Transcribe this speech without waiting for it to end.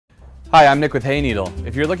Hi, I'm Nick with Hayneedle.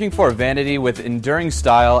 If you're looking for a vanity with enduring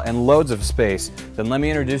style and loads of space, then let me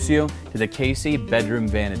introduce you to the Casey Bedroom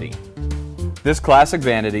Vanity. This classic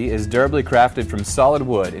vanity is durably crafted from solid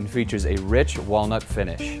wood and features a rich walnut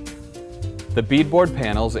finish. The beadboard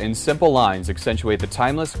panels in simple lines accentuate the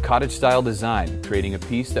timeless cottage-style design, creating a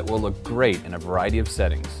piece that will look great in a variety of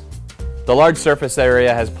settings. The large surface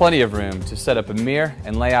area has plenty of room to set up a mirror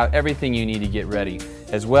and lay out everything you need to get ready.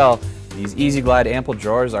 As well, these Easy Glide ample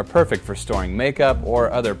drawers are perfect for storing makeup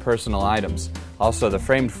or other personal items. Also, the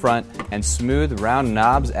framed front and smooth, round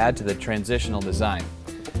knobs add to the transitional design.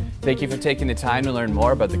 Thank you for taking the time to learn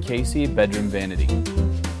more about the Casey Bedroom Vanity.